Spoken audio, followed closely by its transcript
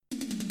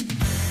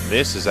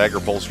This is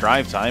AgriPulse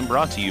Drive Time,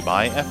 brought to you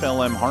by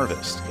FLM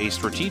Harvest, a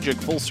strategic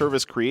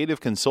full-service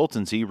creative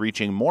consultancy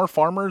reaching more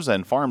farmers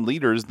and farm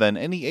leaders than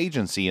any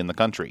agency in the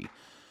country.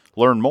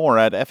 Learn more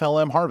at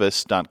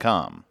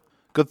flmharvest.com.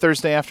 Good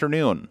Thursday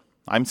afternoon.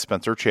 I'm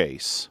Spencer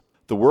Chase.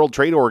 The World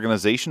Trade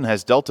Organization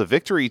has dealt a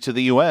victory to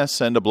the U.S.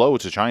 and a blow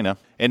to China.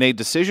 In a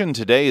decision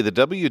today, the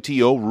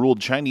WTO ruled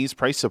Chinese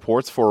price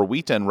supports for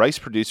wheat and rice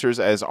producers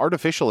as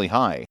artificially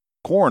high.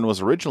 Corn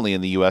was originally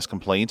in the U.S.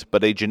 complaint,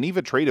 but a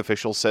Geneva trade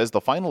official says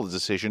the final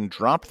decision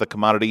dropped the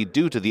commodity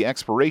due to the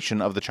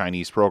expiration of the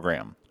Chinese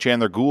program.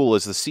 Chandler Gould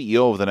is the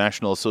CEO of the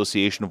National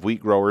Association of Wheat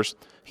Growers.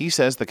 He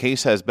says the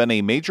case has been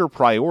a major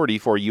priority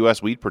for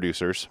U.S. wheat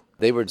producers.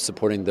 They were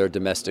supporting their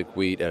domestic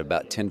wheat at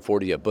about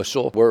 $10.40 a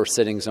bushel. We're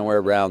sitting somewhere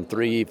around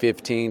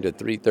 $3.15 to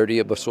 $3.30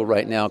 a bushel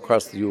right now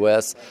across the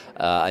U.S.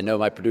 I know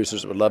my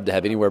producers would love to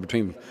have anywhere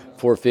between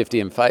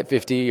 $4.50 and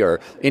 $5.50 or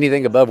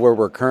anything above where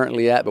we're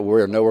currently at, but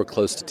we're nowhere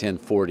close to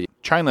 $10.40.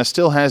 China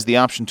still has the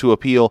option to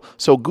appeal,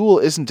 so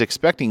Gould isn't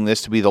expecting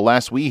this to be the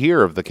last we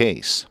hear of the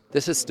case.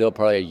 This is still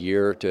probably a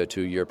year to a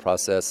 2-year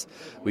process.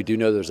 We do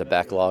know there's a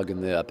backlog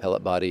in the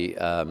appellate body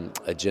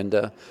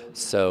agenda,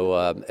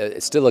 so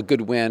it's still a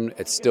good win.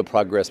 It's still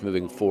progress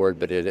moving forward,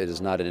 but it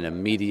is not an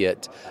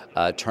immediate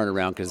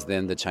turnaround, because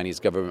then the Chinese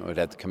government would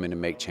have to come in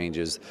and make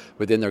changes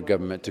within their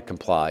government to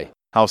comply.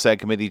 House Ag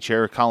Committee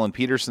Chair Colin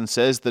Peterson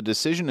says the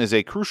decision is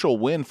a crucial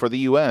win for the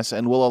U.S.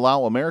 and will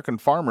allow American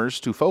farmers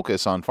to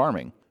focus on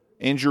farming.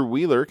 Andrew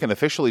Wheeler can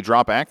officially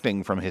drop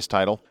acting from his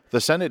title.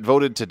 The Senate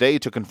voted today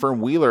to confirm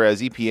Wheeler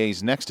as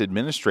EPA's next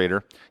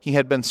administrator. He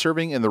had been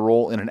serving in the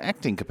role in an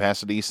acting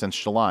capacity since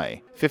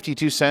July.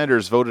 52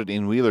 senators voted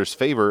in Wheeler's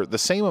favor, the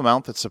same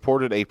amount that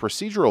supported a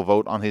procedural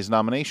vote on his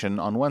nomination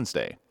on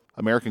Wednesday.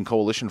 American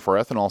Coalition for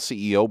Ethanol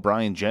CEO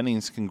Brian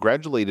Jennings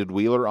congratulated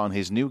Wheeler on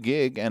his new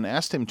gig and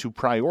asked him to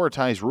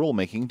prioritize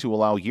rulemaking to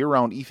allow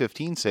year-round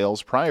E15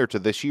 sales prior to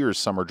this year's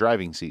summer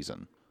driving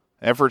season.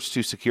 Efforts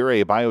to secure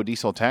a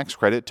biodiesel tax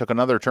credit took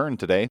another turn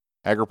today.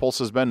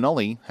 AgriPulse's Ben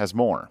Nulley has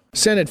more.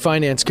 Senate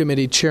Finance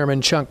Committee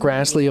Chairman Chuck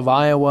Grassley of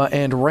Iowa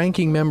and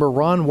Ranking Member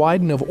Ron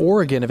Wyden of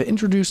Oregon have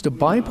introduced a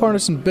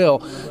bipartisan bill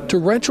to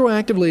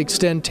retroactively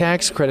extend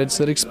tax credits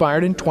that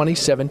expired in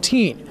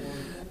 2017.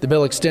 The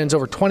bill extends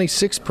over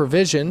 26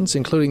 provisions,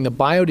 including the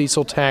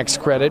biodiesel tax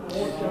credit.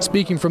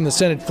 Speaking from the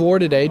Senate floor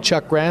today,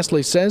 Chuck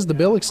Grassley says the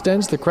bill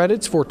extends the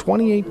credits for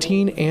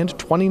 2018 and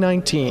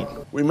 2019.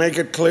 We make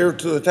it clear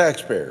to the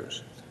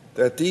taxpayers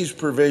that these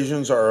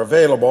provisions are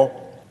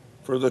available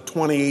for the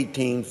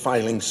 2018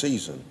 filing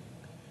season,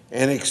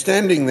 and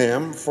extending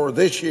them for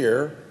this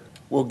year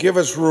will give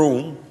us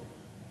room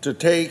to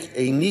take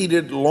a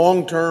needed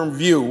long-term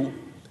view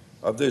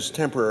of this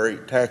temporary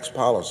tax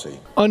policy.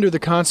 Under the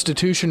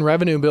Constitution,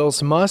 revenue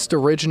bills must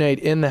originate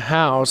in the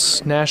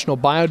House. National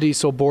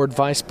Biodiesel Board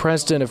Vice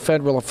President of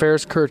Federal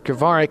Affairs Kurt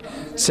Kovarik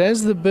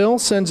says the bill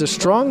sends a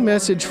strong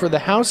message for the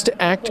House to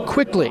act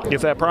quickly.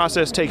 If that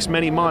process takes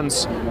many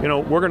months,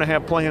 we're going to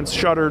have plants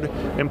shuttered,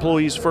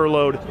 employees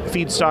furloughed,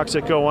 feedstocks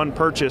that go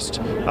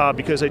unpurchased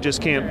because they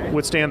just can't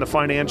withstand the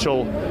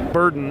financial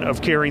burden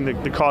of carrying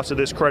the cost of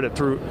this credit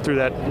through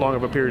that long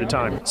of a period of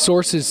time.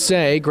 Sources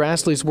say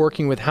Grassley's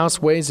working with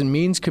House Ways and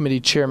Means Committee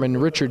Chairman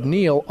Richard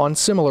Neal on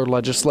similar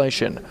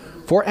legislation.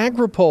 For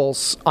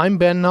AgriPulse, I'm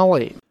Ben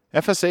Nulley.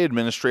 FSA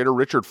Administrator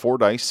Richard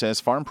Fordyce says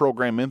farm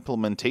program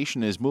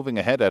implementation is moving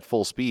ahead at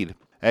full speed.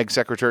 Ag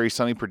Secretary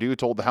Sonny Perdue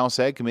told the House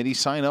Ag Committee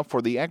sign up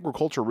for the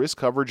agriculture risk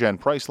coverage and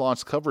price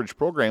loss coverage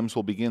programs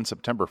will begin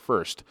September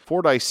 1st.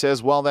 Fordyce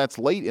says while that's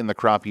late in the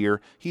crop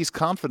year, he's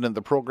confident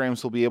the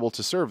programs will be able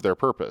to serve their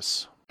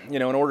purpose.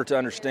 In order to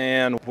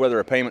understand whether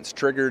a payment's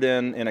triggered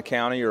in a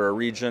county or a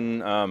region,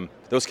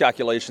 those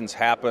calculations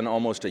happen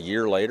almost a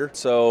year later.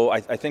 So I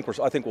think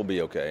we'll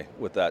be okay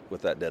with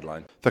that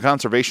deadline. The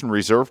Conservation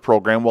Reserve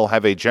Program will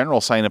have a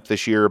general sign-up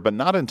this year, but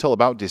not until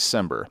about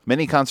December.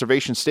 Many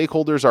conservation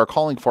stakeholders are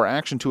calling for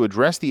action to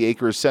address the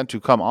acres set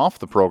to come off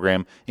the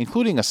program,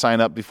 including a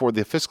sign-up before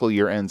the fiscal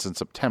year ends in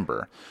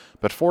September.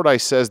 But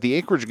Fordyce says the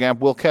acreage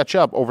gap will catch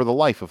up over the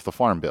life of the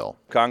Farm Bill.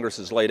 Congress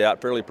has laid out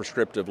fairly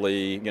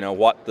prescriptively,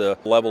 what the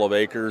level of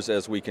acres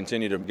as we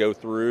continue to go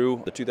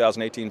through the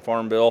 2018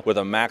 Farm Bill with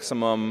a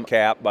maximum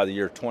cap by the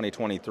year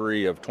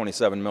 2023 of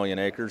 27 million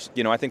acres.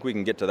 I think we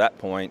can get to that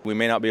point. We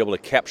may not be able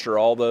to capture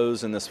all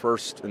those in this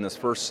first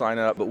sign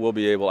up, but we'll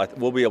be able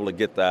to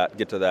get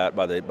to that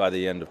by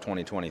the end of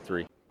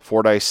 2023.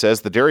 Fordyce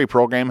says the dairy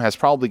program has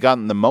probably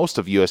gotten the most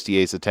of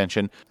USDA's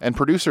attention, and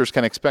producers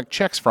can expect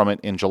checks from it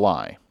in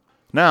July.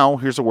 Now,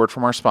 here's a word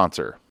from our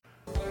sponsor.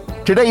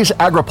 Today's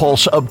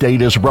AgriPulse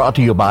update is brought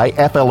to you by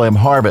FLM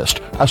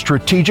Harvest, a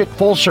strategic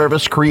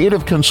full-service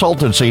creative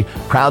consultancy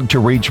proud to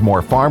reach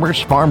more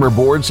farmers, farmer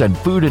boards, and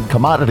food and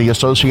commodity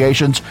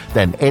associations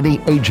than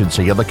any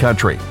agency in the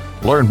country.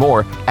 Learn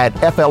more at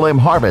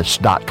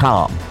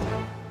flmharvest.com.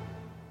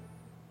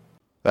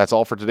 That's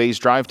all for today's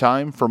Drive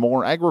Time. For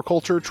more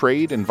agriculture,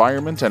 trade,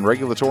 environment, and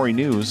regulatory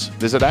news,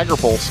 visit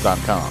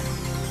agripulse.com.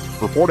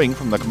 Reporting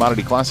from the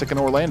Commodity Classic in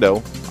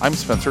Orlando, I'm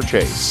Spencer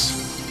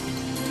Chase.